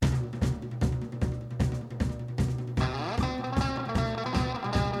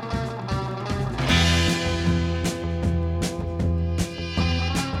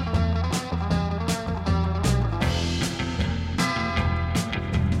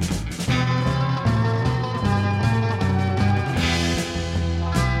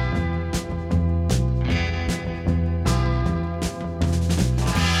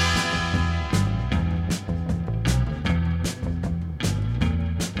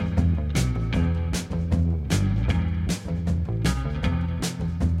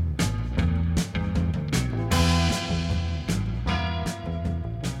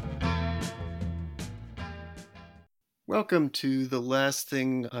Welcome to The Last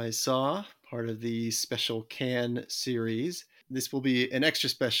Thing I Saw, part of the special Cannes series. This will be an extra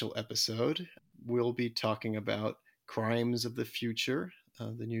special episode. We'll be talking about Crimes of the Future,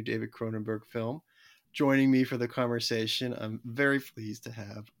 the new David Cronenberg film. Joining me for the conversation, I'm very pleased to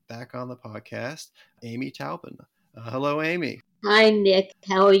have back on the podcast, Amy Taubin. Hello, Amy. Hi, Nick.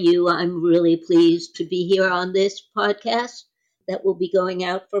 How are you? I'm really pleased to be here on this podcast that will be going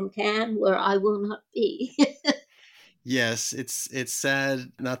out from Cannes, where I will not be. Yes, it's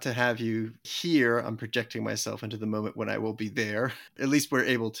sad not to have you here. I'm projecting myself into the moment when I will be there. At least we're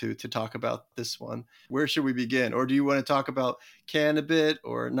able to talk about this one. Where should we begin? Or do you want to talk about Cannes a bit,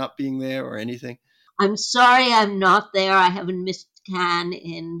 or not being there, or anything? I'm sorry I'm not there. I haven't missed Cannes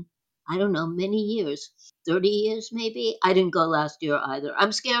in, I don't know, many years. 30 years, maybe? I didn't go last year either.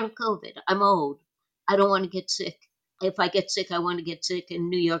 I'm scared of COVID. I'm old. I don't want to get sick. If I get sick, I want to get sick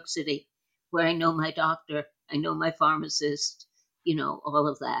in New York City, where I know my doctor, I know my pharmacist, all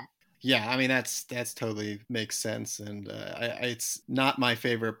of that. Yeah, I mean that's totally makes sense, and it's not my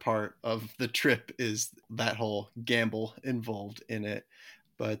favorite part of the trip is that whole gamble involved in it.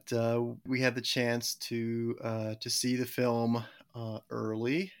 But we had the chance to see the film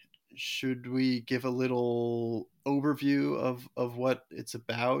early. Should we give a little overview of what it's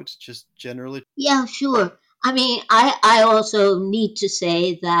about, just generally? Yeah, sure. I mean, I also need to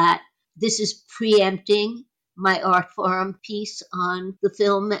say that this is preempting my art forum piece on the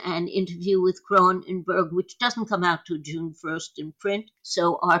film and interview with Cronenberg, which doesn't come out till June 1st in print.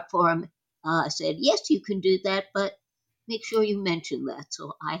 So art forum said, yes, you can do that, but make sure you mention that.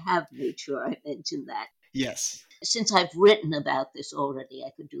 So I have made sure I mentioned that. Yes. Since I've written about this already,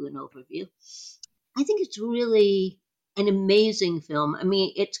 I could do an overview. I think it's really an amazing film. I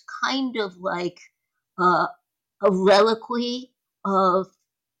mean, it's kind of like uh, a reliquary of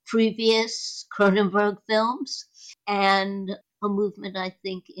previous Cronenberg films and a movement, I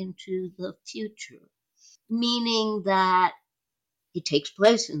think, into the future, meaning that it takes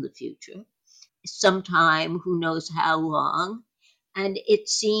place in the future, sometime, who knows how long. And it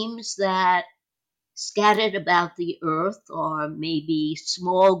seems that scattered about the earth are maybe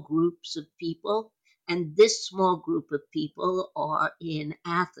small groups of people, and this small group of people are in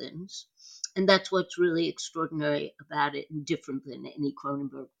Athens. And that's what's really extraordinary about it and different than any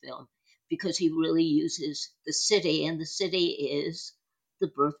Cronenberg film, because he really uses the city, and the city is the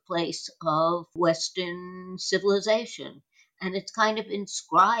birthplace of Western civilization. And it's kind of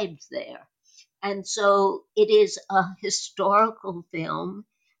inscribed there. And so it is a historical film,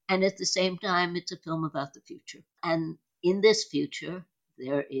 and at the same time, it's a film about the future. And in this future,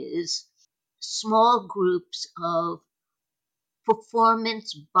 there is small groups of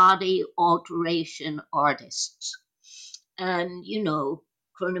performance body alteration artists. And,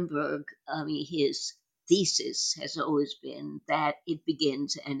 Cronenberg, I mean, his thesis has always been that it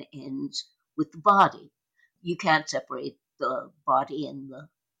begins and ends with the body. You can't separate the body and the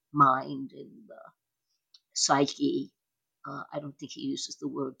mind and the psyche. I don't think he uses the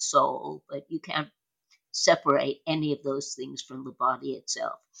word soul, but you can't separate any of those things from the body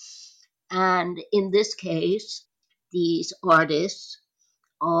itself. And in this case, these artists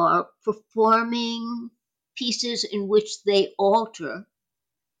are performing pieces in which they alter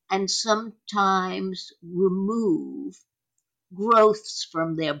and sometimes remove growths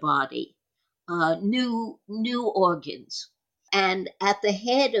from their body, new organs. And at the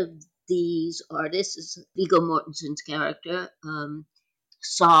head of these artists is Viggo Mortensen's character,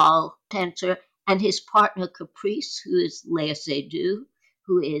 Saul Tenser, and his partner Caprice, who is Lea Seydoux,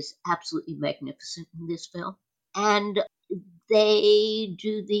 who is absolutely magnificent in this film. And they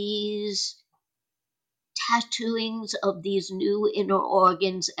do these tattooings of these new inner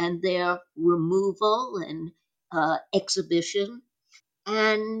organs and their removal and exhibition.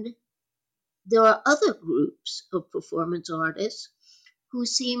 And there are other groups of performance artists who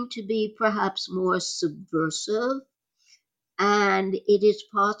seem to be perhaps more subversive, and it is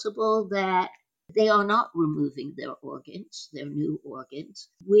possible that they are not removing their organs, their new organs,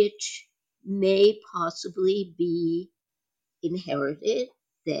 which may possibly be inherited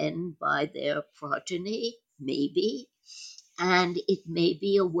then by their progeny, maybe, and it may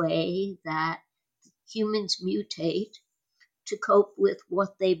be a way that humans mutate to cope with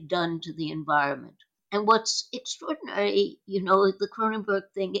what they've done to the environment. And what's extraordinary, the Cronenberg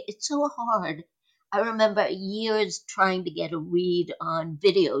thing, it's so hard. I remember years trying to get a read on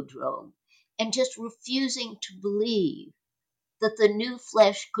Videodrome and just refusing to believe that the new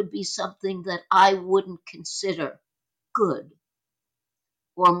flesh could be something that I wouldn't consider good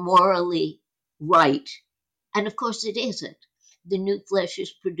or morally right. And of course, it isn't. The new flesh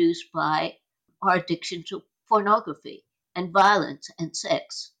is produced by our addiction to pornography and violence and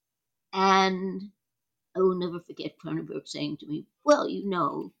sex. And I will never forget Cronenberg saying to me, "Well, you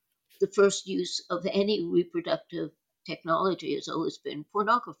know, the first use of any reproductive technology has always been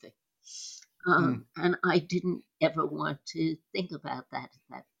pornography." Hmm. And I didn't ever want to think about that at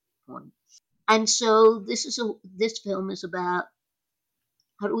that point. And so this film is about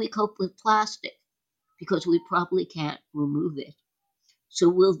how do we cope with plastic because we probably can't remove it. So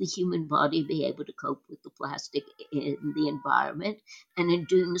will the human body be able to cope with the plastic in the environment and in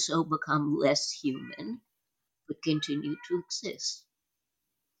doing so become less human but continue to exist?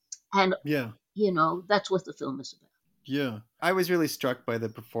 And Yeah. that's what the film is about. Yeah. I was really struck by the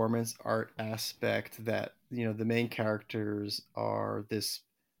performance art aspect that, the main characters are this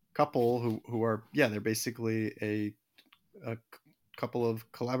couple who are, yeah, they're basically a couple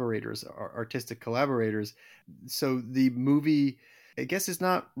of collaborators, artistic collaborators. So the movie, I guess, is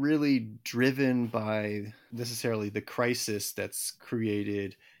not really driven by necessarily the crisis that's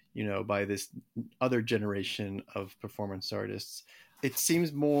created, by this other generation of performance artists. It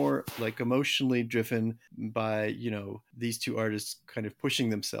seems more like emotionally driven by, these two artists kind of pushing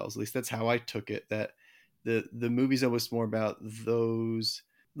themselves. At least that's how I took it. That the movie's almost more about those,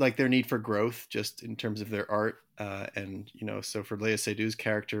 like, their need for growth just in terms of their art, and so for Leia Seydoux'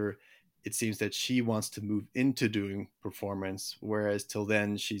 character, it seems that she wants to move into doing performance, whereas till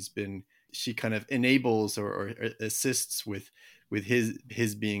then she kind of enables or assists with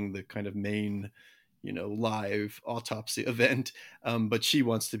his being the kind of main, live autopsy event, but she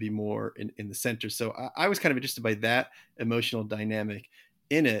wants to be more in the center. So I was kind of interested by that emotional dynamic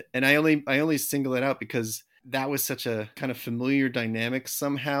in it, and I only single it out because that was such a kind of familiar dynamic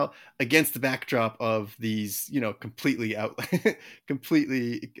somehow against the backdrop of these, completely out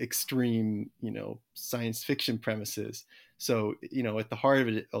completely extreme, science fiction premises. So, at the heart of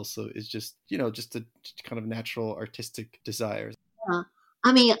it also is just a kind of natural artistic desires. Yeah.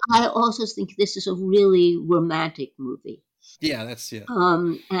 I mean, I also think this is a really romantic movie. Yeah, that's yeah.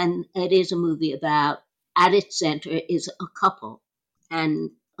 And it is a movie about, at its center, is a couple.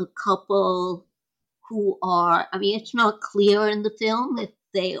 And a couple who are, I mean, it's not clear in the film if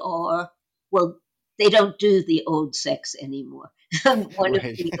they are, well, they don't do the old sex anymore. One of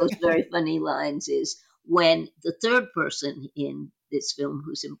Right. Vigo's very funny lines is when the third person in this film,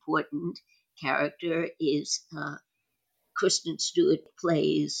 who's important character, is Kristen Stewart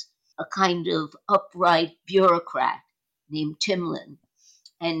plays a kind of upright bureaucrat named Timlin.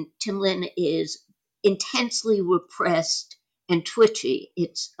 And Timlin is intensely repressed and twitchy.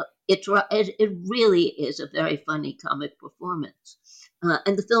 It really is a very funny comic performance,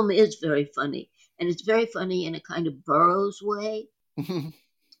 and the film is very funny, and it's very funny in a kind of Burroughs way,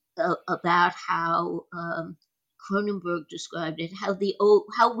 about how Cronenberg described it,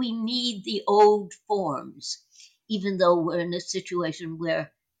 how we need the old forms, even though we're in a situation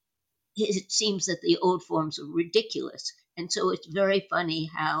where it seems that the old forms are ridiculous. And so it's very funny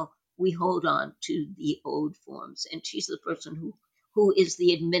how we hold on to the old forms. And she's the person who is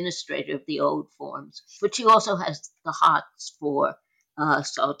the administrator of the old forms. But she also has the hots for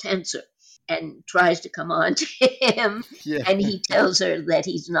Saul Tenser and tries to come on to him. Yeah. And he tells her that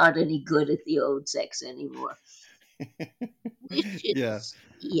he's not any good at the old sex anymore, which Yeah. is,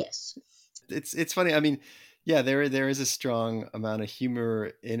 yes. It's funny. I mean, yeah, there is a strong amount of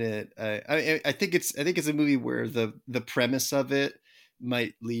humor in it. I think it's a movie where the premise of it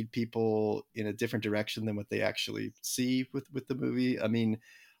might lead people in a different direction than what they actually see with the movie. I mean,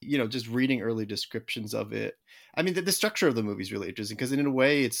 just reading early descriptions of it. I mean, the structure of the movie is really interesting because in a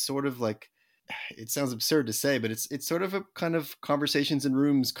way, it's sort of like, it sounds absurd to say, but it's sort of a kind of conversations in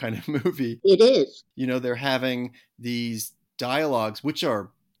rooms kind of movie. It is. They're having these dialogues which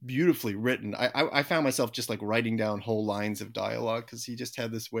are beautifully written. I found myself just like writing down whole lines of dialogue because he just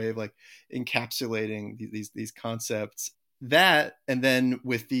had this way of like encapsulating these concepts. That, and then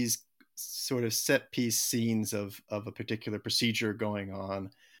with these sort of set piece scenes of a particular procedure going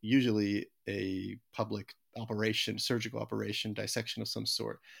on, usually a public operation, surgical operation, dissection of some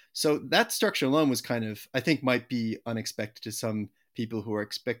sort. So that structure alone was kind of, I think, might be unexpected to some people who are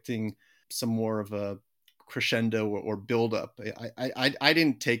expecting some more of a crescendo or build up. I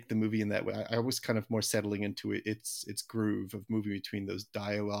didn't take the movie in that way. I was kind of more settling into its groove of moving between those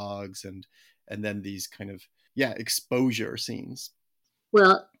dialogues and then these kind of, yeah, exposure scenes.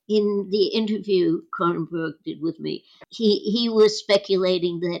 Well, in the interview Cronenberg did with me, he was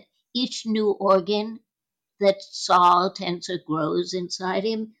speculating that each new organ that Saul Tenser grows inside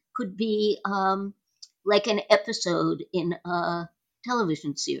him could be like an episode in a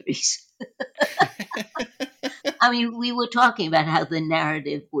television series. I mean, we were talking about how the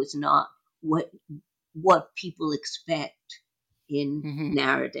narrative was not what what people expect in Hmm.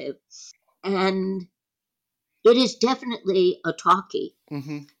 narrative. And it is definitely a talkie,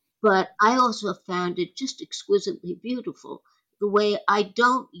 Hmm. but I also found it just exquisitely beautiful, the way I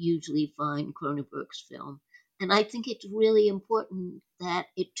don't usually find Cronenberg's film. And I think it's really important that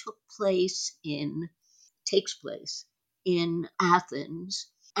it takes place in Athens,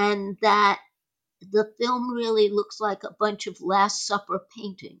 and that the film really looks like a bunch of Last Supper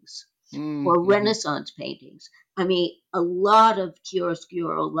paintings or Hmm. Renaissance paintings. I mean, a lot of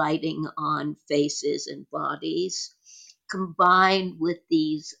chiaroscuro lighting on faces and bodies, combined with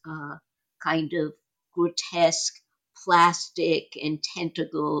these kind of grotesque plastic and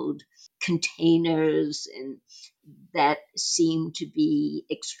tentacled containers and that seem to be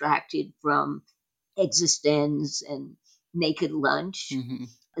extracted from Existence and Naked Lunch, Hmm.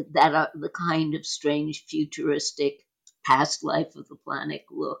 that are the kind of strange futuristic past life of the planet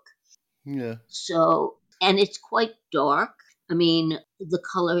look. Yeah. So, and it's quite dark. I mean, the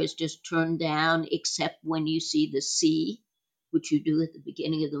color is just turned down except when you see the sea, which you do at the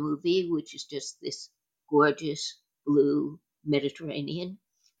beginning of the movie, which is just this gorgeous blue Mediterranean.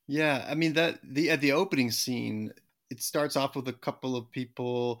 Yeah, I mean that the at the opening scene, it starts off with a couple of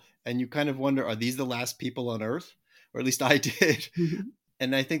people, and you kind of wonder, are these the last people on Earth? Or at least I did. Mhm.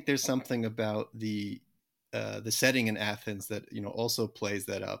 And I think there's something about the setting in Athens that also plays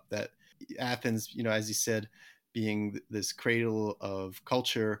that up. That Athens, as you said, being this cradle of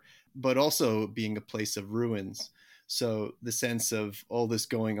culture, but also being a place of ruins. So the sense of all this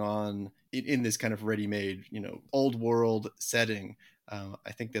going on in this kind of ready-made, old world setting,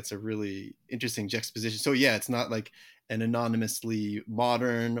 I think that's a really interesting juxtaposition. So yeah, it's not like an anonymously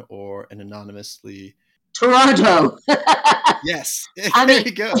modern or an anonymously Toronto. yes. I There mean,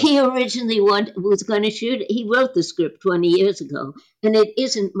 you go. he originally was going to shoot. He wrote the script 20 years ago, and it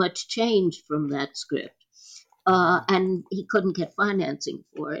isn't much changed from that script. And he couldn't get financing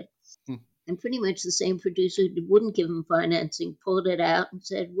for it. Hmm. And pretty much the same producer who wouldn't give him financing pulled it out and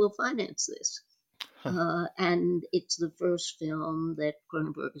said, "We'll finance this." Huh. And it's the first film that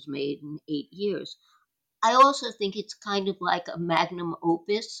Cronenberg has made in 8 years. I also think it's kind of like a magnum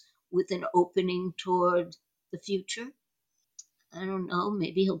opus with an opening toward the future. I don't know.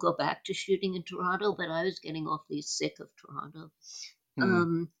 Maybe he'll go back to shooting in Toronto, but I was getting awfully sick of Toronto. Hmm.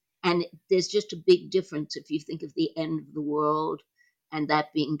 Um, and there's just a big difference if you think of the end of the world and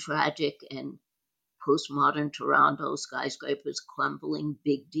that being tragic, and postmodern Toronto skyscrapers crumbling,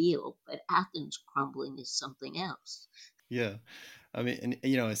 big deal. But Athens crumbling is something else. Yeah. I mean,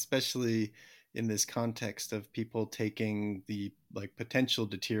 and especially in this context of people taking the like potential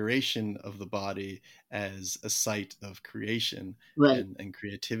deterioration of the body as a site of creation Right. and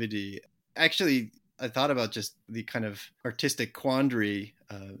creativity. Actually, I thought about just the kind of artistic quandary.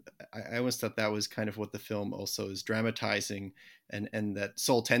 I always thought that was kind of what the film also is dramatizing, and that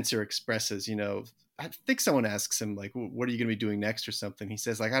Sol Tensor expresses. I think someone asks him like, "What are you going to be doing next?" or something. He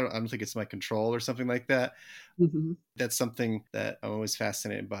says like, I don't think it's my control," or something like that. Hmm. That's something that I'm always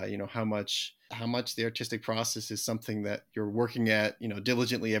fascinated by. How much the artistic process is something that you're working at,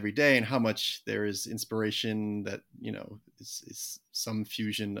 diligently every day, and how much there is inspiration that is some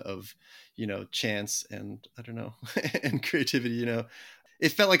fusion of chance and I don't know and creativity.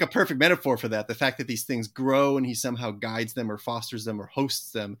 It felt like a perfect metaphor for that. The fact that these things grow and he somehow guides them or fosters them or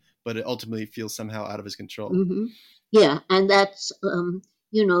hosts them, but it ultimately feels somehow out of his control. Hmm. Yeah, and that's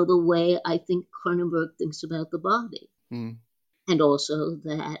the way I think Cronenberg thinks about the body, Mm, and also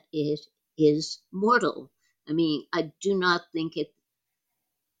that it is mortal. I mean, I do not think it,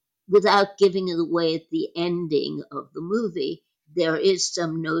 without giving it away at the ending of the movie, there is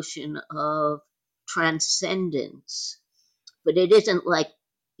some notion of transcendence, but it isn't like,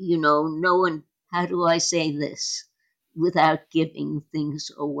 no one, how do I say this without giving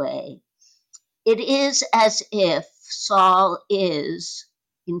things away? It is as if Saul is,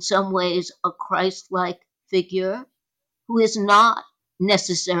 in some ways, a Christ like figure who is not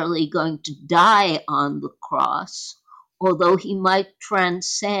necessarily going to die on the cross, although he might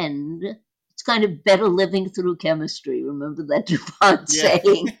transcend. It's kind of better living through chemistry. Remember that DuPont yeah.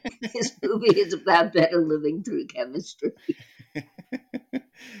 saying? His movie is about better living through chemistry.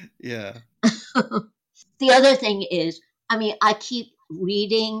 Yeah. The other thing is, I mean, I keep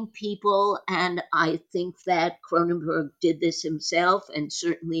reading people, and I think that Cronenberg did this himself, and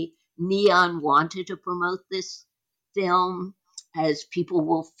certainly Neon wanted to promote this film, as people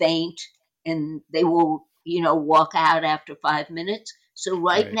will faint and they will, walk out after 5 minutes. So,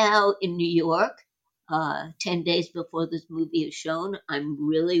 right Right. now in New York, 10 days before this movie is shown, I'm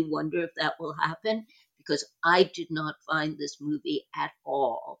really wonder if that will happen, because I did not find this movie at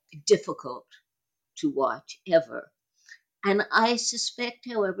all difficult. to watch ever. And I suspect,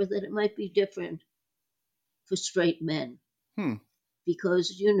 however, that it might be different for straight men Hmm.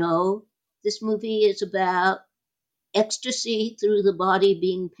 because, this movie is about ecstasy through the body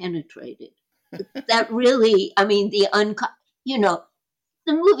being penetrated. That really, I mean, you know,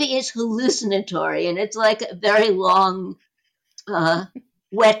 the movie is hallucinatory and it's like a very long, uh,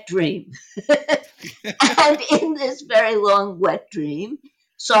 wet dream. And in this very long wet dream,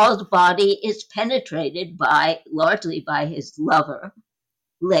 Saul's body is penetrated largely by his lover,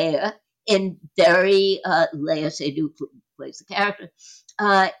 Leia, in Leia Seydoux plays the character,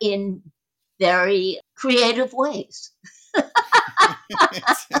 in very creative ways.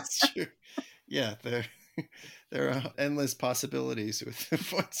 It's true. Yeah, there are endless possibilities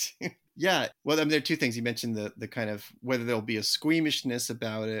with what yeah. Well, I mean, there are two things. You mentioned the kind of whether there'll be a squeamishness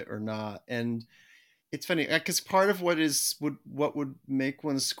about it or not. And it's funny because part of what would make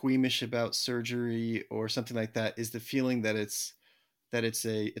one squeamish about surgery or something like that is the feeling that it's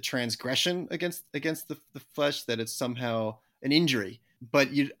a transgression against the flesh, that it's somehow an injury. But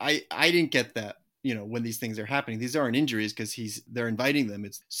I didn't get that. When these things are happening, these aren't injuries because they're inviting them.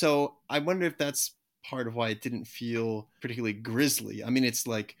 It's so I wonder if that's part of why it didn't feel particularly grisly. I mean, it's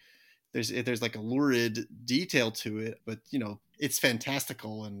like there's like a lurid detail to it, but it's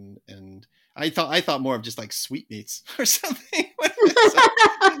fantastical, and I thought more of just like sweetmeats or something. So,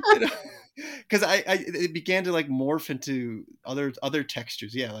 you know, because I it began to like morph into other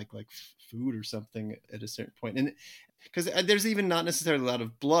textures, yeah, like food or something at a certain point, and because there's even not necessarily a lot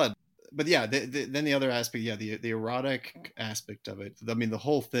of blood, but yeah, then the other aspect, yeah, the erotic aspect of it. I mean, the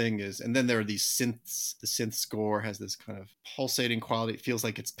whole thing is, and then there are these synths. The synth score has this kind of pulsating quality. It feels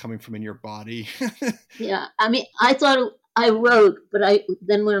like it's coming from in your body. Yeah, I mean, I thought I wrote, but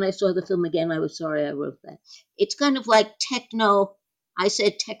then when I saw the film again, I was sorry I wrote that. It's kind of like techno. I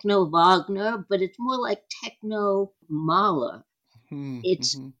said techno Wagner, but it's more like techno Mahler.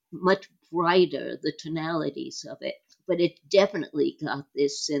 It's Mm-hmm. much brighter, the tonalities of it, but it definitely got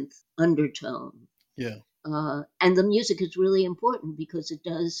this synth undertone. Yeah. And the music is really important because it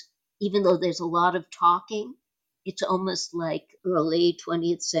does, even though there's a lot of talking, it's almost like early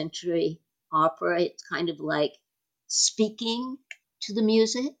 20th century opera. It's kind of like speaking to the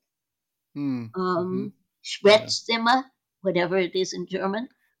music. Mm-hmm. Um, Yeah. Sprechstimme, whatever it is in German.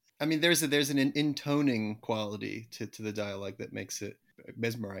 I mean, there's an intoning quality to the dialogue that makes it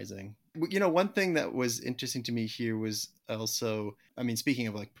mesmerizing. One thing that was interesting to me here was also, I mean, speaking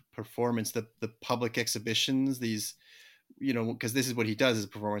of like performance, the public exhibitions, these, because this is what he does as a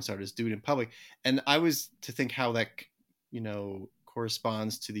performance artist, do it in public. And I was to think how that,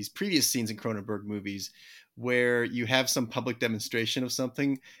 corresponds to these previous scenes in Cronenberg movies where you have some public demonstration of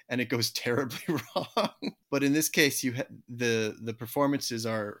something and it goes terribly wrong. But in this case, the performances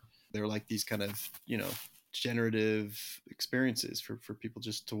they're like these kind of, generative experiences for people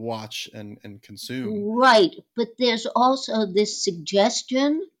just to watch and consume. Right, but there's also this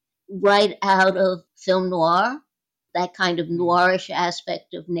suggestion right out of film noir, that kind of Mm. noirish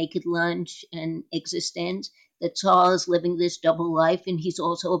aspect of Naked Lunch and Existence, that Saul is living this double life and he's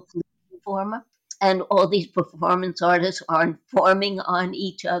also a police performer. And all these performance artists are informing on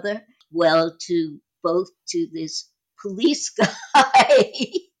each other. Well, to this police guy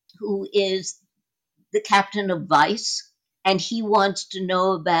who is the captain of Vice, and he wants to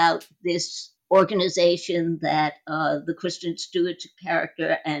know about this organization that the Kristen Stewart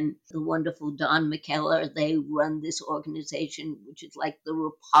character and the wonderful Don McKellar, they run this organization, which is like the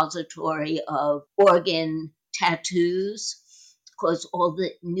repository of organ tattoos, because all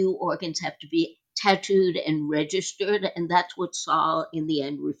the new organs have to be tattooed and registered, and that's what Saul in the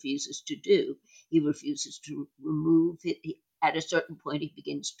end refuses to do. He refuses to remove it. At a certain point, he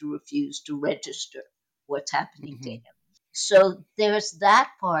begins to refuse to register what's happening to Mm-hmm. him. So there's that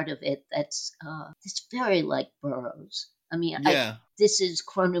part of it it's very like Burroughs. I mean, Yeah. this is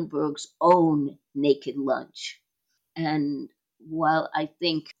Cronenberg's own Naked Lunch, and while I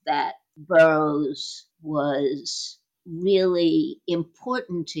think that Burroughs was really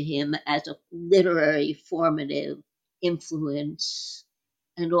important to him as a literary formative influence,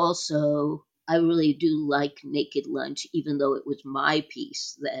 and also I really do like Naked Lunch, even though it was my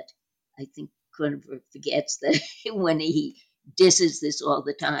piece that I think Cronenberg forgets that when he disses this all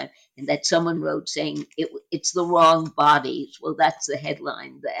the time, and that someone wrote saying it's the wrong bodies. Well, that's the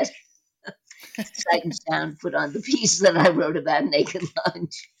headline that Sight and Sound put on the piece that I wrote about Naked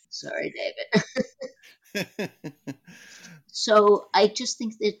Lunch. Sorry, David. So I just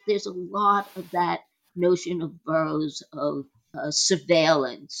think that there's a lot of that notion of Burroughs of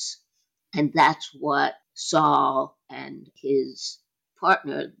surveillance, and that's what Saul and his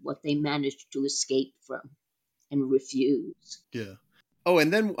partner what they managed to escape from and refuse. Yeah. Oh,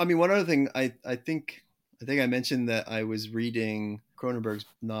 and then I mean, one other thing, I think I mentioned that I was reading Cronenberg's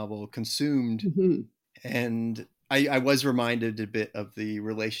novel Consumed, Hmm. and I was reminded a bit of the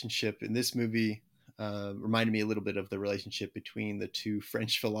relationship in this movie. Reminded me a little bit of the relationship between the two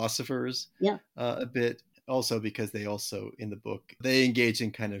French philosophers, Yeah. a bit. Also, because they also in the book they engage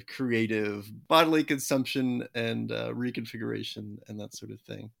in kind of creative bodily consumption and reconfiguration and that sort of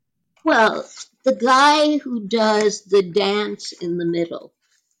thing. Well, the guy who does the dance in the middle,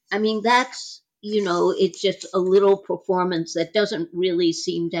 I mean, that's, it's just a little performance that doesn't really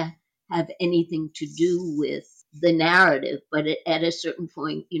seem to have anything to do with the narrative, but at a certain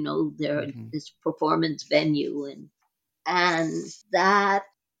point, they're in Hmm. this performance venue, and that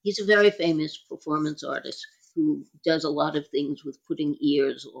he's a very famous performance artist who does a lot of things with putting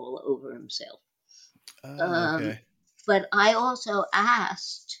ears all over himself. Oh, Um, okay. but I also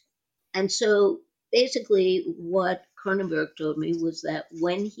asked, and so basically, what Cronenberg told me was that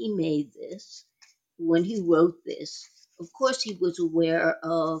when he made this, when he wrote this, of course, he was aware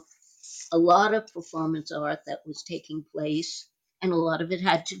of a lot of performance art that was taking place, and a lot of it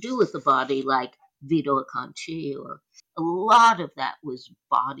had to do with the body, like Vito Conchi, or a lot of that was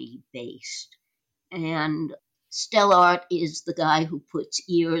body based. And Stellart is the guy who puts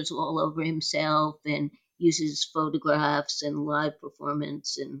ears all over himself and uses photographs and live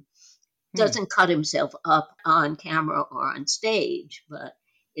performance and Hmm. doesn't cut himself up on camera or on stage, but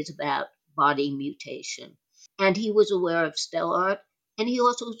it's about body mutation. And he was aware of Stellart, and he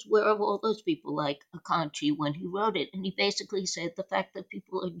also was aware of all those people like Akanchi when he wrote it. And he basically said the fact that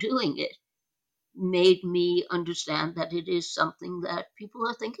people are doing it made me understand that it is something that people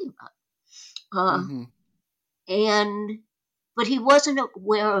are thinking about. Uh, Hmm. and but he wasn't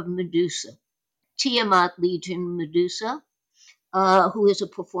aware of Medusa, Tiamat Legion Medusa, who is a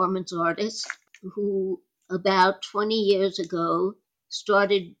performance artist who about 20 years ago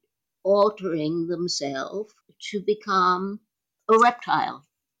started altering themselves to become a reptile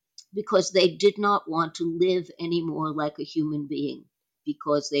because they did not want to live anymore like a human being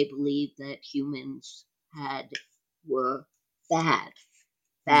because they believed that humans had were bad,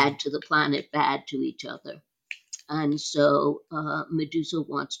 Hmm. bad to the planet, bad to each other. And so Medusa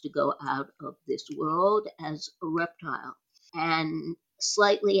wants to go out of this world as a reptile. And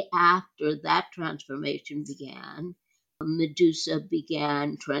slightly after that transformation began, Medusa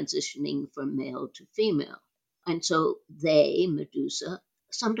began transitioning from male to female. And so they, Medusa,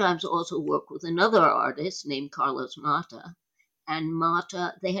 sometimes also work with another artist named Carlos Mata. And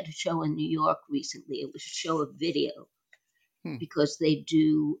Mata, they had a show in New York recently. It was a show of video Hmm. because they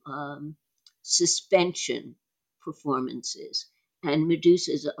do suspension performances. And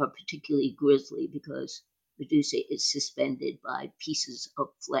Medusas are particularly grisly because Medusa is suspended by pieces of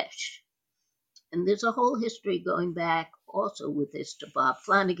flesh. And there's a whole history going back also with this to Bob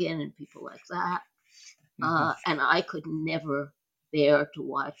Flanagan and people like that. Hmm. And I could never bear to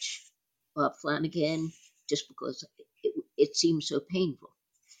watch Bob Flanagan just because it seems so painful.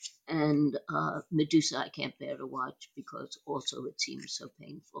 And Medusa, I can't bear to watch because also it seems so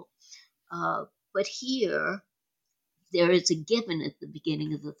painful. Uh, but here, there is a given at the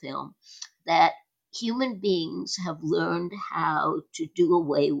beginning of the film that human beings have learned how to do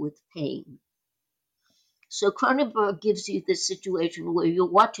away with pain. So Cronenberg gives you this situation where you're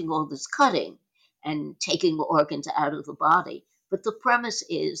watching all this cutting and taking organs out of the body, but the premise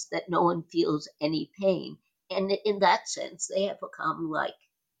is that no one feels any pain. And in that sense, they have become like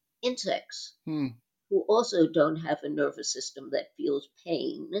insects Hmm. who also don't have a nervous system that feels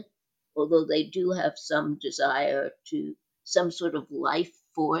pain, although they do have some desire to some sort of life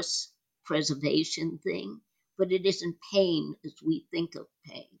force preservation thing, but it isn't pain as we think of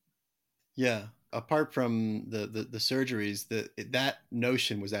pain. Yeah. Apart from the surgeries, that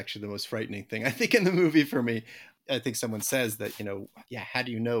notion was actually the most frightening thing I think in the movie for me. I think someone says that, yeah, how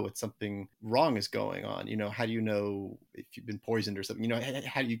do you know if something wrong is going on? How do you know if you've been poisoned or something?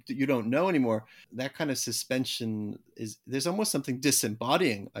 How do you don't know anymore. That kind of suspension there's almost something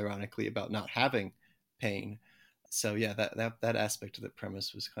disembodying, ironically, about not having pain. So yeah, that aspect of the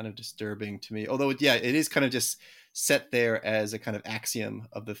premise was kind of disturbing to me. Although yeah, it is kind of just set there as a kind of axiom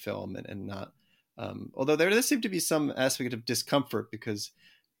of the film, and not. Although there does seem to be some aspect of discomfort because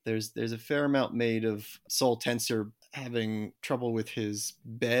there's a fair amount made of Soul Tensor having trouble with his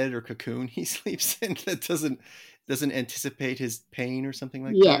bed or cocoon he sleeps in that doesn't anticipate his pain or something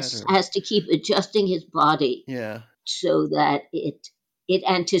like that, Yes, or has to keep adjusting his body yeah. so that it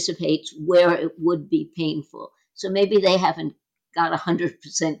anticipates where it would be painful. So maybe they haven't got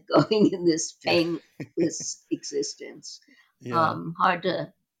 100% going in this Yeah. painless existence. Yeah. Hard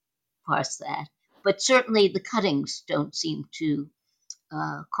to parse that. But certainly the cuttings don't seem to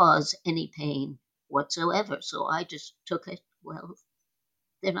cause any pain whatsoever. So I just took it. Well,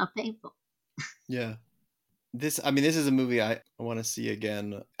 they're not painful. Yeah. I mean, this is a movie I want to see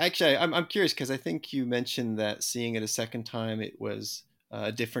again. Actually, I'm curious because I think you mentioned that seeing it a second time, it was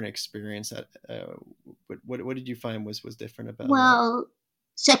a different experience. What did you find was different about that? Well,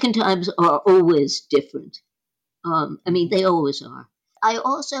 second times are always different. I mean, Hmm. they always are. I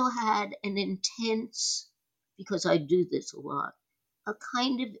also had an intense, because I do this a lot, a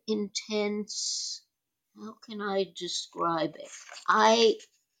kind of intense, how can I describe it? I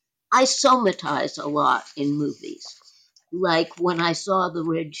I somatize a lot in movies. Like when I saw the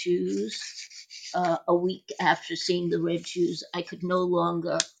Red Shoes, a week after seeing the Red Shoes, I could no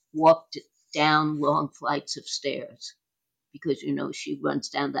longer walk down long flights of stairs because she runs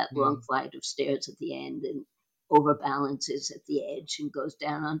down that long Mm. flight of stairs at the end and overbalances at the edge and goes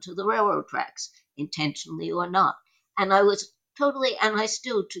down onto the railroad tracks, intentionally or not. And I was totally, and I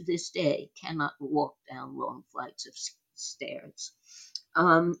still to this day cannot walk down long flights of stairs.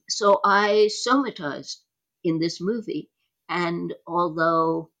 So I somatized in this movie, and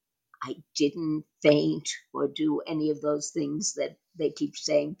although I didn't faint or do any of those things that they keep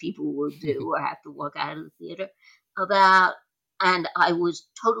saying people will do or have to walk out of the theater about. And I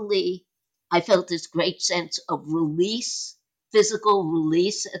felt this great sense of release, physical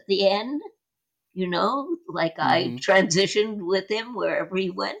release at the end, like I Hmm. transitioned with him wherever he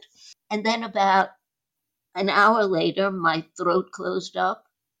went. And then about an hour later, my throat closed up.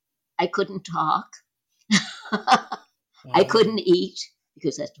 I couldn't talk. I Oh. couldn't eat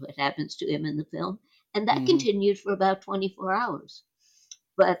because that's what happens to him in the film. And that Hmm. continued for about 24 hours.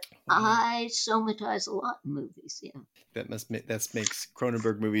 But Wow. I somatize a lot in movies, yeah. That makes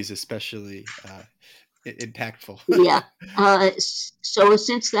Cronenberg movies especially impactful. Yeah. So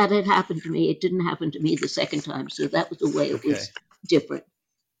since that had happened to me, it didn't happen to me the second time. So that was the way it Okay. was different.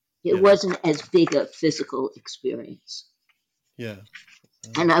 It Yeah. wasn't as big a physical experience. Yeah.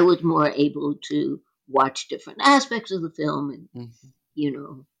 And I was more able to watch different aspects of the film and, Mhm. you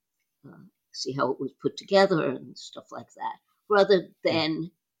know, uh, see how it was put together and stuff like that. Rather Yeah.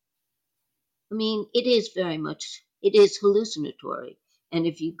 than, I mean, it is hallucinatory. And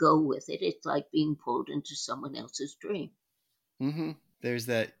if you go with it, it's like being pulled into someone else's dream. Hmm. There's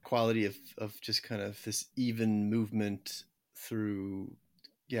that quality of just kind of this even movement through,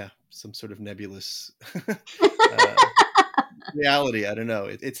 yeah, some sort of nebulous uh, reality. I don't know.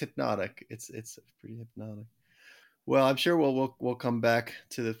 It's hypnotic. It's pretty hypnotic. Well, I'm sure we'll come back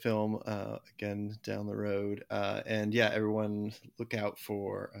to the film again down the road. And yeah, everyone look out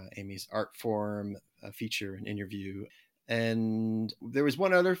for Amy's art form feature and interview. And there was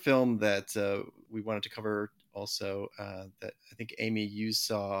one other film that we wanted to cover also that I think Amy you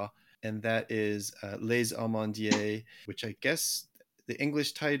saw, and that is Les Amandiers, which I guess the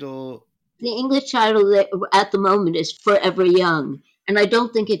English title. The English title at the moment is Forever Young. And I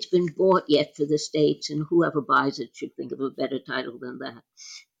don't think it's been bought yet for the States, and whoever buys it should think of a better title than that.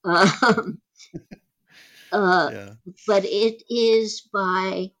 Um, uh, Yeah. but it is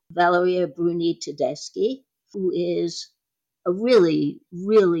by Valeria Bruni Tedeschi, who is a really,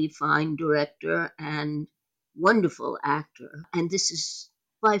 really fine director and wonderful actor. And this is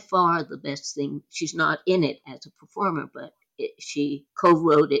by far the best thing. She's not in it as a performer, but she co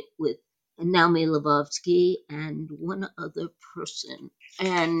wrote it with Naomi Lebowski and one other person.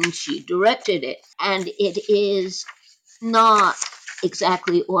 And she directed it. And it is not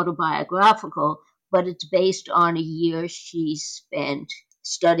exactly autobiographical, but it's based on a year she spent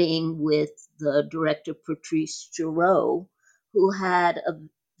studying with the director Patrice Giraud, who had a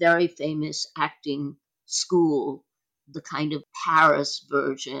very famous acting school, the kind of Paris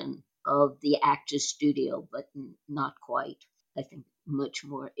version of the Actors Studio, but not quite. I think much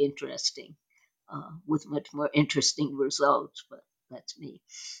more interesting, with much more interesting results, but that's me.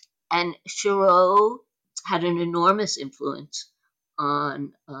 And Giraud had an enormous influence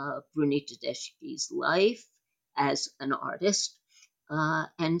on Bruni Tedeschi's life as an artist.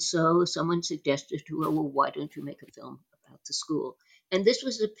 And so someone suggested to her, well, why don't you make a film about the school? And this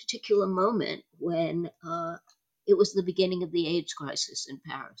was a particular moment when it was the beginning of the AIDS crisis in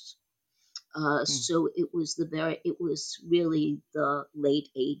Paris. Hmm. So it was really the late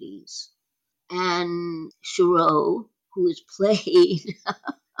 80s. And Giraud, who is played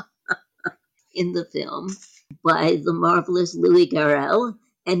in the film by the marvelous Louis Garrel,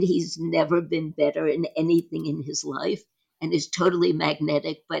 and he's never been better in anything in his life and is totally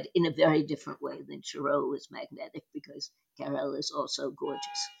magnetic, but in a very different way than Giraud was magnetic because Garrel is also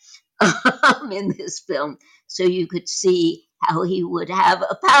gorgeous in this film. So you could see how he would have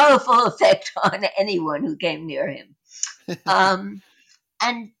a powerful effect on anyone who came near him. Um,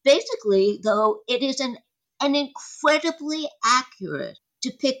 and basically, though, it is an incredibly accurate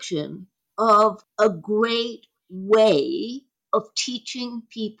depiction of a great way of teaching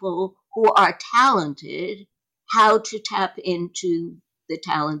people who are talented how to tap into the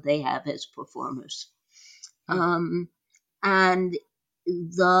talent they have as performers. Hmm. Um, and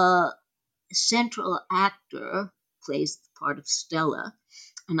the central actor plays the part of Stella,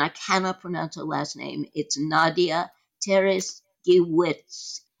 and I cannot pronounce her last name. It's Nadia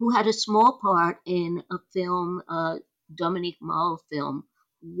Teresiewicz, who had a small part in a film, Dominique Mall film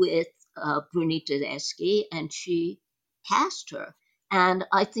with Bruni Tedeschi, and she cast her. And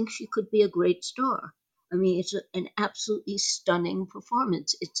I think she could be a great star. I mean, it's an absolutely stunning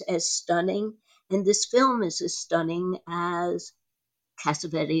performance. It's as stunning, and this film is as stunning as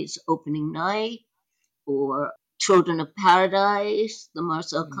Cassavetes' opening night, or Children of Paradise, the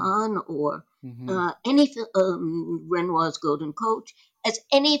Marcel Kahn, or Mm-hmm. Renoir's Golden Coach, as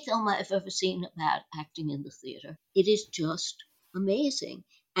any film I've ever seen about acting in the theater. It is just amazing.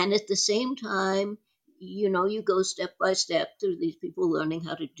 And at the same time, you know, you go step by step through these people learning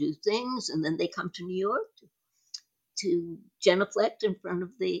how to do things, and then they come to New York to genuflect in front of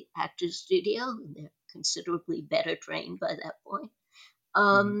the actors' studio, and they're considerably better trained by that point. Mm-hmm.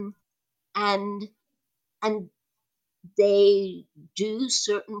 Um, and and they do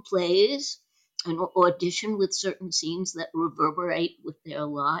certain plays and audition with certain scenes that reverberate with their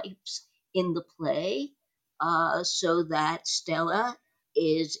lives in the play, so that Stella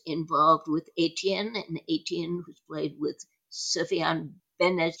is involved with Etienne, and Etienne, who's played with Sofiane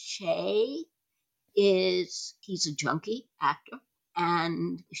Beneche, is he's a junkie actor,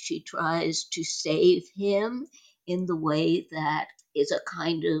 and she tries to save him in the way that is a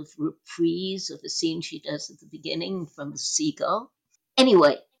kind of reprise of a scene she does at the beginning from The Seagull.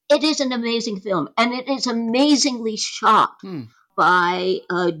 Anyway, it is an amazing film, and it is amazingly shot Hmm. by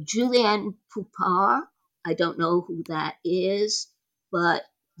Julianne Poupard. I don't know who that is, but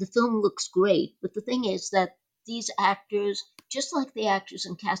the film looks great. But the thing is that these actors, just like the actors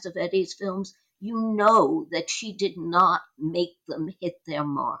in Cassavetes' films, you know that she did not make them hit their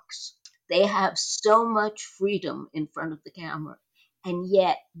marks. They have so much freedom in front of the camera. And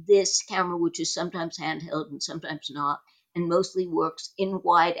yet, this camera, which is sometimes handheld and sometimes not, and mostly works in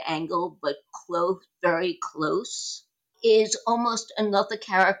wide angle but close, very close, is almost another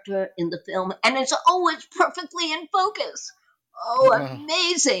character in the film, and it's always perfectly in focus. Oh, Wow.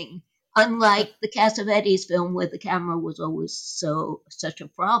 amazing! Unlike the Cassavetes film, where the camera was always such a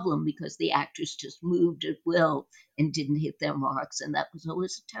problem because the actors just moved at will and didn't hit their marks, and that was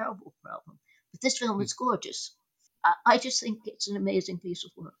always a terrible problem. But this film is gorgeous. I just think it's an amazing piece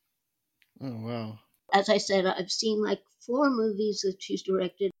of work. Oh wow. As I said, I've seen like four movies that she's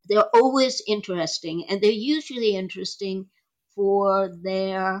directed. They're always interesting, and they're usually interesting for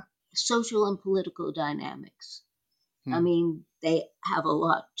their social and political dynamics. I Hmm. mean, they have a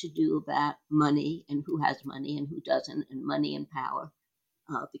lot to do about money and who has money and who doesn't, and money and power,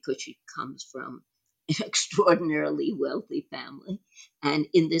 because she comes from an extraordinarily wealthy family. And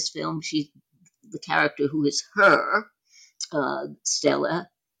in this film, she's the character who is her, Stella,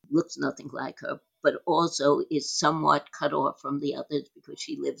 looks nothing like her, but also is somewhat cut off from the others because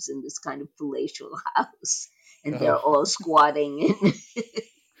she lives in this kind of palatial house, and they're Oh. all squatting and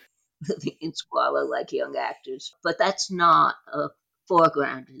living in squalor like young actors. But that's not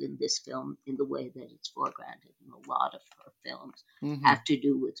foregrounded in this film in the way that it's foregrounded in a lot of her films, Mm-hmm. have to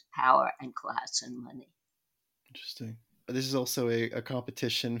do with power and class and money. Interesting. This is also a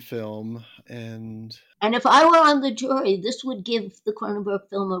competition film, and And if I were on the jury, this would give the Cronenberg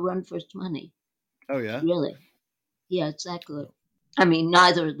film a run for its money. oh yeah. Really. Yeah, it's that good. I mean,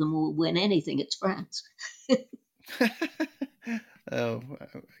 neither of them will win anything. It's France. Oh,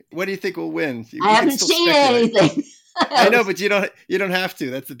 what do you think will win? I We can haven't still seen speculate. anything I know, else. but you don't have to.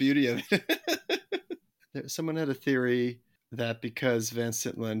 That's the beauty of it. Someone had a theory that because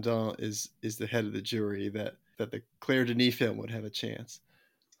Vincent Landon is the head of the jury, that the Claire Denis film would have a chance.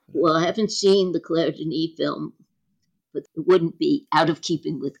 Well, I haven't seen the Claire Denis film, but it wouldn't be out of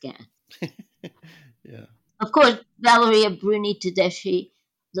keeping with Gan. Yeah. Of course, Valeria Bruni Tedeschi,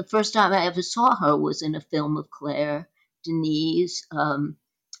 the first time I ever saw her was in a film of Claire Denis,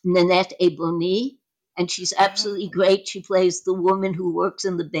 Nanette et Bonnie, and she's absolutely Oh. great. She plays the woman who works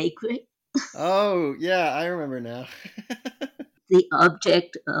in the bakery, Oh, yeah, I remember now. the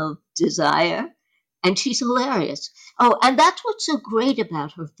object of desire, and she's hilarious. Oh, and that's what's so great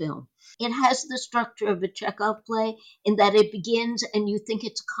about her film. It has the structure of a Chekhov play in that it begins and you think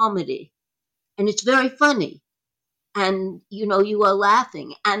it's a comedy, and it's very funny. and you are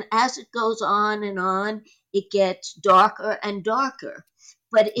laughing, and as it goes on, it gets darker and darker,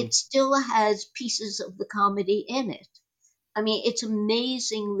 but Hmm. it still has pieces of the comedy in it. I mean, it's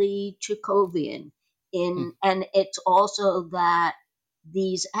amazingly Chekhovian Hmm. and it's also that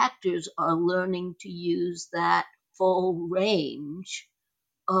these actors are learning to use that full range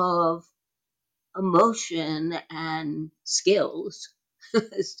of emotion and skills,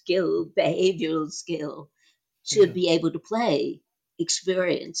 behavioral skill, to Yeah. be able to play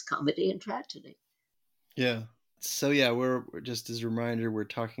experience comedy and tragedy. Yeah. So yeah, we're just as a reminder, we're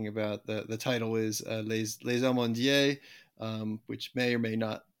talking about the title is Les Amandiers, which may or may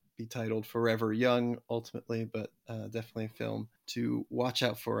not be titled Forever Young ultimately, but definitely a film to watch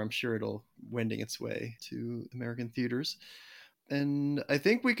out for. I'm sure it'll wending its way to American theaters. And I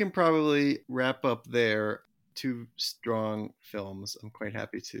think we can probably wrap up there. Two strong films. I'm quite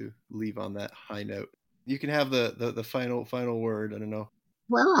happy to leave on that high note. You can have the final word. I don't know.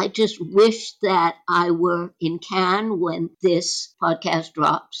 Well, I just wish that I were in Cannes when this podcast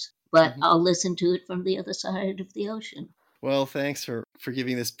drops, but Mhm. I'll listen to it from the other side of the ocean. Well, thanks for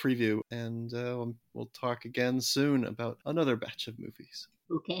giving this preview, and we'll talk again soon about another batch of movies.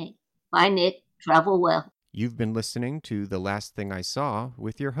 Okay. Bye, Nick. Travel well. You've been listening to The Last Thing I Saw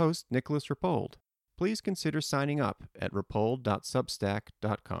with your host, Nicholas Rapold. Please consider signing up at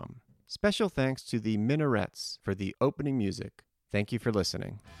rapold.substack.com. Special thanks to the Minarets for the opening music. Thank you for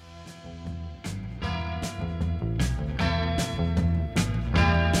listening.